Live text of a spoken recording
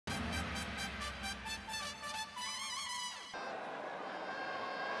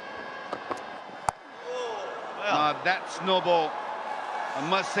that snowball. I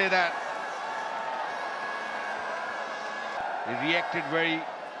must say that. He reacted very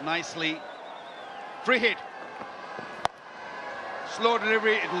nicely. Free hit. Slow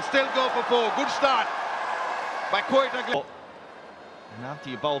delivery. It will still go for 4. Good start by Quetta Gladiators. And after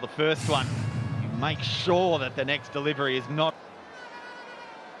you bowl the first one, you make sure that the next delivery is not.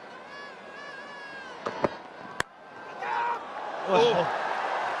 Oh,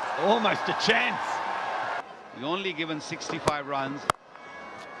 almost a chance. We've only given 65 runs.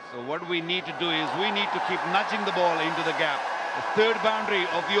 So what we need to do is we need to keep nudging the ball into the gap. The third boundary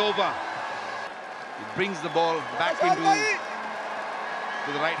of the over. It brings the ball back into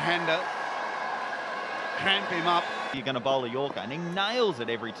to the right-hander. Cramp him up. You're going to bowl a Yorker, and he nails it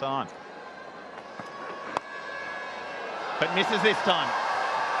every time. But misses this time.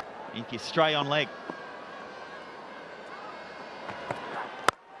 Inky stray on leg.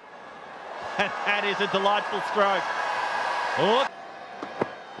 And that is a delightful stroke. Oh.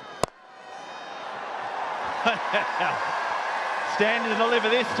 Standing to deliver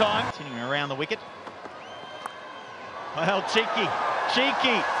this time. Continuing around the wicket. Well, cheeky.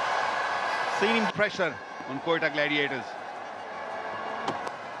 Seen him. Pressure on Quetta Gladiators.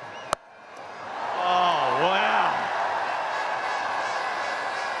 Oh, wow.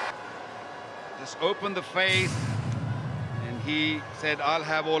 Just opened the face, and he said, I'll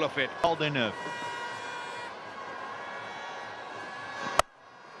have all of it. Hold their nerve.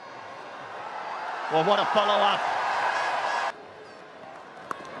 Well, what a follow-up.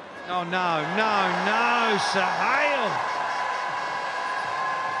 Oh, no, Sohail.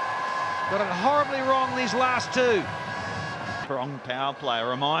 Got it horribly wrong these last 2. Strong power play. A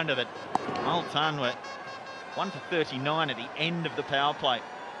reminder that Multan were 1 for 39 at the end of the power play.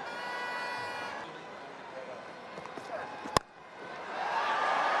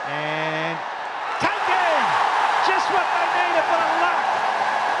 And taken! Just what they needed for the luck.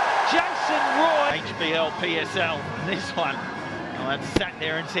 Jason Roy. HBL, PSL, and this one. Oh, that sat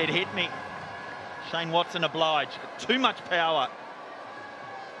there and said, hit me. Shane Watson obliged. Too much power.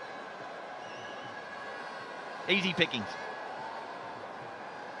 Easy pickings.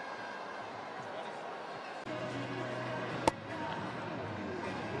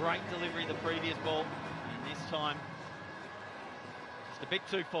 Great delivery the previous ball, and this time just a bit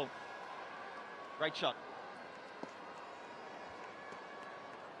too full. Great shot.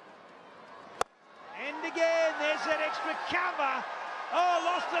 And again, there's that extra cover. Oh,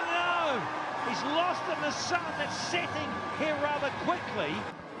 lost it, no. He's lost it in the sun that's setting here rather quickly.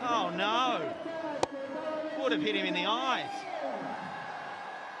 Oh, no. Would have hit him in the eyes.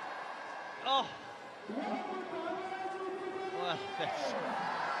 Oh. Well,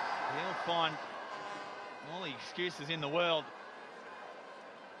 he'll find all the excuses in the world.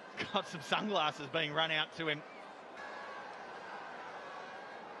 Got some sunglasses being run out to him.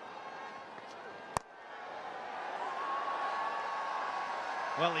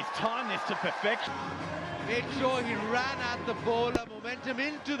 Well, he's timed this to perfection. Made sure he ran at the bowler, momentum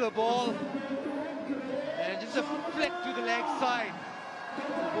into the ball. And just a flick to the leg side.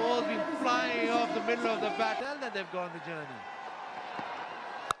 The ball's been flying off the middle of the bat. Tell that they've gone the journey.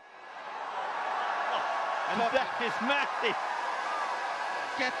 And that is massive.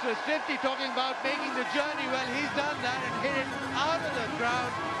 Gets to 50, talking about making the journey. Well, he's done that and hit it out of the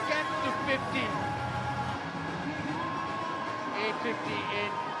ground. Gets to 50. 850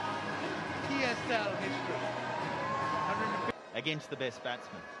 in PSL history. Against the best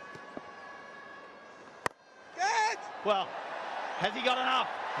batsman. Well, has he got enough?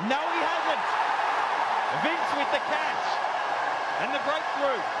 No, he hasn't. Vince with the catch and the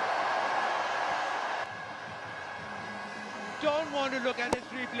breakthrough. Don't want to look at this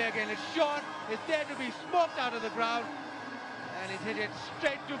replay again. It's short. It's there to be smoked out of the ground. And he's hit it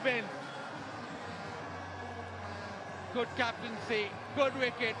straight to Vince. Good captaincy. Good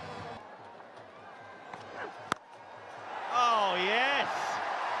wicket. Oh, yes.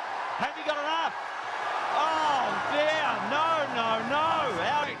 Has he got enough? Oh, dear. No.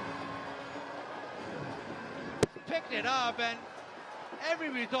 Out. Picked it up and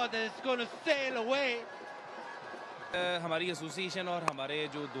everybody thought that it's going to sail away. हमारी association और हमारे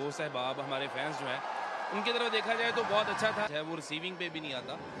जो दोस्त अहबाब हमारे fans जो हैं उनकी तरफ देखा जाए तो बहुत अच्छा था वो रिसीविंग पे भी नहीं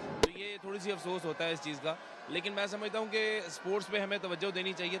आता तो ये थोड़ी सी अफसोस होता है इस चीज़ का लेकिन मैं समझता हूँ कि स्पोर्ट्स पे हमें तवज्जो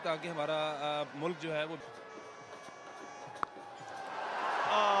देनी चाहिए ताकि हमारा मुल्क जो है वो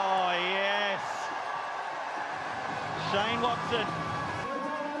Oh, yes. Shane Watson.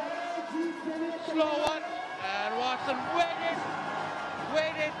 Slow one and Watson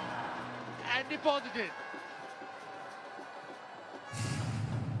waited and deposited.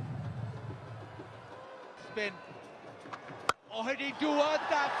 Spin Oh, heading towards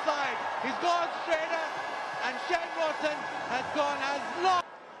that side. He's gone straighter, and Shane Watson has gone as long.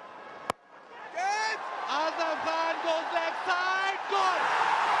 Yes! Azam Khan goes leg side. Gone!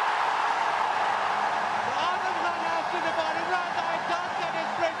 Azam Khan has to the ball. Imran Khan does get his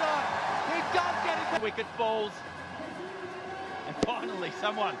sprint on. He does get his... Wicket falls. And finally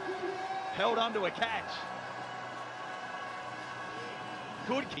someone held onto a catch.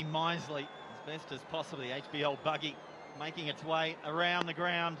 Good keep Misley as best as possibly. HBL buggy making its way around the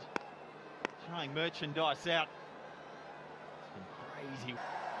ground, throwing merchandise out. It's been crazy.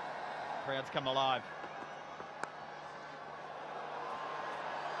 Crowds come alive.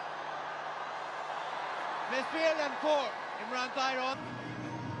 Misfield and 4. Imran side on.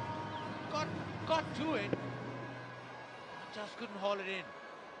 Got to it. Just couldn't haul it in.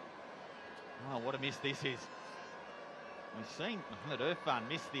 Oh, what a miss this is. We've seen Mohamed Irfan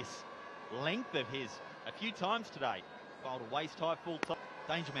miss this length of his a few times today. Bowled a waist high full top.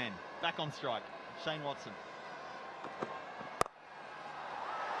 Danger man back on strike. Shane Watson.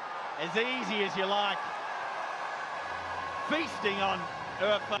 As easy as you like. Feasting on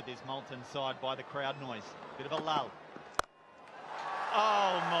Irfan. This Multan side by the crowd noise. Bit of a lull.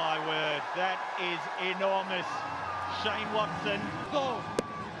 Oh my word, that is enormous. Shane Watson. Go.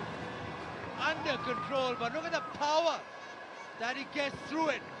 Under control, but look at the power that he gets through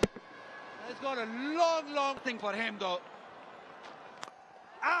it. It's got a long Thing for him though.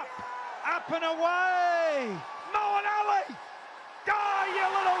 Up and away! Moeen Ali! Oh, you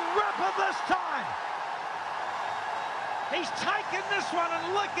little ripper this time! He's taken this one,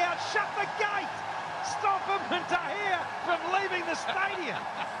 and look out, shut the gate! Stop him and Tahir from leaving the stadium.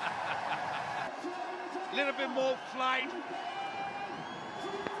 A little bit more flight.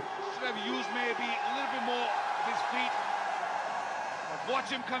 Should have used maybe a little bit more of his feet. But watch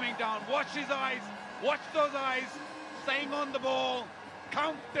him coming down. Watch his eyes. Watch those eyes. Staying on the ball.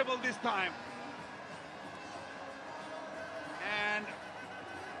 Countable this time. And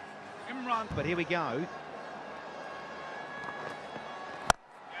Imran. But here we go.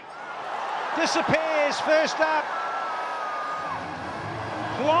 Disappears first up.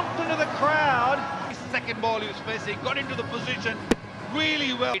 Plonked into the crowd. Second ball he was facing, got into the position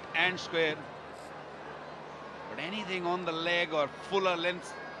really well and square. But anything on the leg or fuller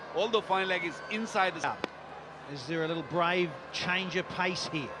length, although fine leg is inside the... Is there a little brave change of pace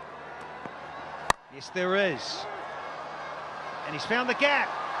here? Yes, there is. And he's found the gap.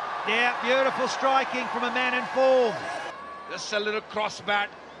 Yeah, beautiful striking from a man in form. Just a little cross bat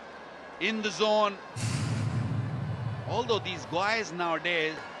in the zone. Although these guys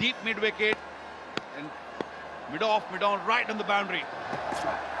nowadays, deep mid-wicket and mid-off, mid-on, right on the boundary.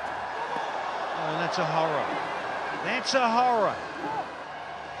 Oh, that's a horror. That's a horror.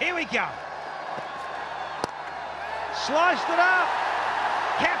 Here we go. Sliced it up.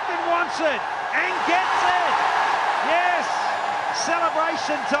 Captain wants it and gets it. Yes.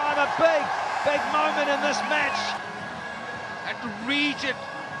 Celebration time. A big moment in this match. Had to reach it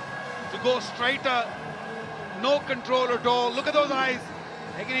to go straighter. No control at all. Look at those eyes.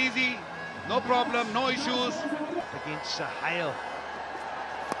 Take it easy. No problem. No issues. Against Sahel.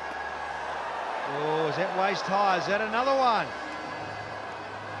 Oh, is that waist high? Is that another one?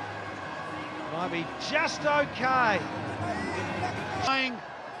 Might be just okay.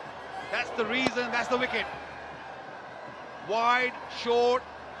 That's the reason. That's the wicket. Wide, short,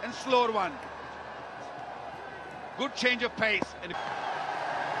 and slower one. Good change of pace. And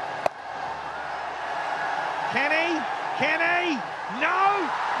Can he? Can he? No!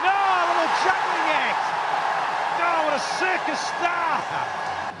 No! A little juggling act. Oh, what a circus star!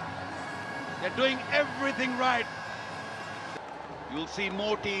 they're doing everything right. You'll see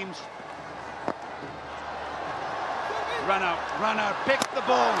more teams run out, pick the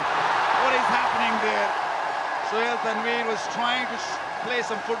ball. What is happening there? Sohail Tanveer was trying to play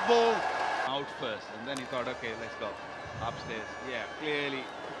some football. Out first, and then he thought, okay, let's go upstairs. Yeah, clearly.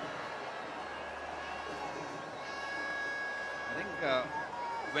 I think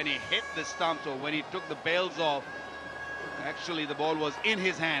when he hit the stumps or when he took the bails off, actually the ball was in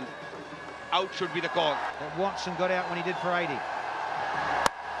his hand. Out should be the call. That Watson got out when he did for 80.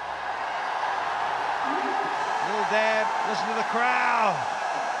 Little dab, listen to the crowd.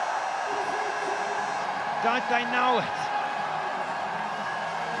 Don't they know it?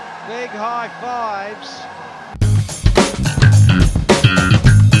 Big high fives.